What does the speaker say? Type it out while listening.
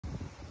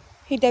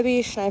Hey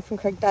Debbie, Shania from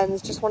Craig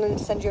Dunn's. Just wanted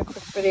to send you a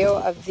quick video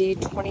of the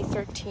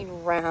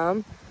 2013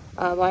 Ram.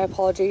 My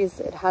apologies,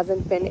 it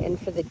hasn't been in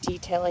for the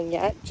detailing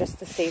yet, just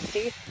the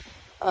safety.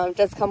 It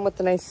does come with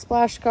the nice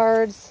splash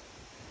guards,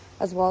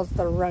 as well as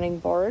the running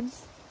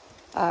boards.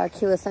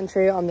 Keyless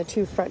entry on the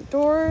 2 front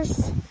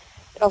doors.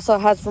 It also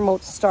has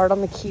remote start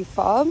on the key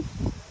fob.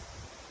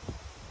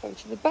 Going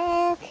to the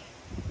back.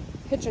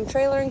 Hitch and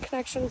trailering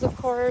connections, of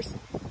course.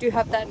 Do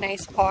have that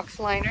nice box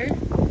liner.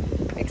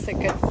 Makes it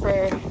good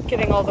for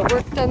getting all the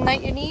work done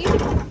that you need. There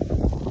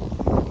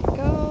you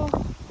go.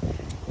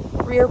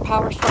 Rear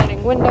power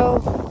sliding window,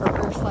 or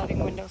rear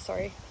sliding window,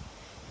 sorry.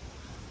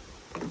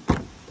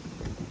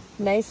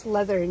 Nice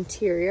leather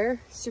interior,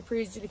 super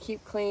easy to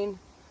keep clean.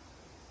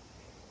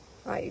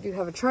 You do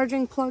have a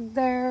charging plug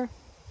there.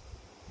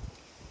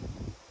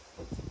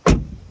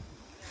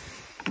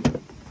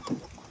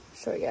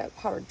 Show you a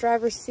powered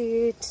driver's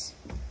seat.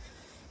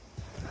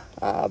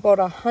 About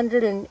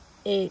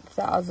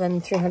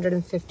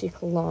 108,350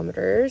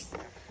 kilometers.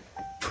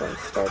 Go and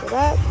start it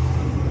up.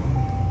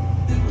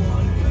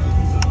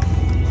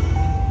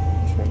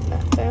 Turn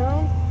that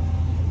down.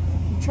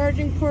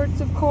 Charging ports,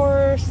 of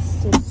course.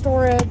 Some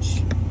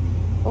storage.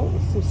 Oh,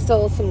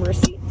 some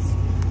receipts.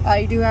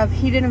 You do have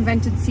heated and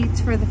vented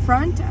seats for the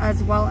front,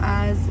 as well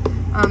as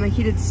a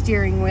heated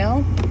steering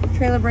wheel.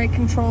 Trailer brake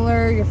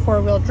controller, your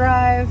 4-wheel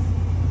drive.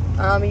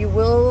 You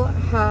will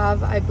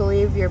have, I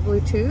believe, your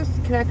Bluetooth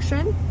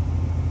connection.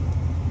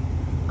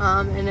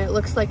 And it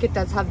looks like it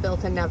does have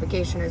built-in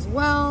navigation as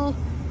well.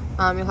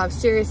 You'll have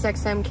Sirius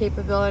XM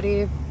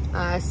capability,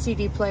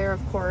 CD player,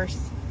 of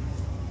course.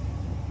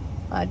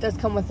 It does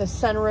come with a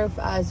sunroof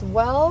as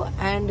well,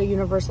 and a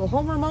universal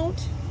home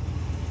remote.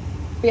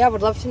 But yeah, I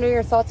would love to know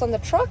your thoughts on the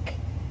truck,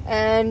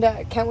 and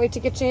can't wait to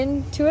get you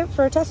into it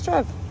for a test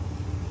drive.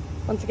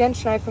 Once again,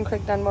 Shania from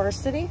Craig Dunn Motor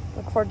City.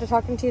 Look forward to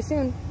talking to you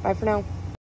soon. Bye for now.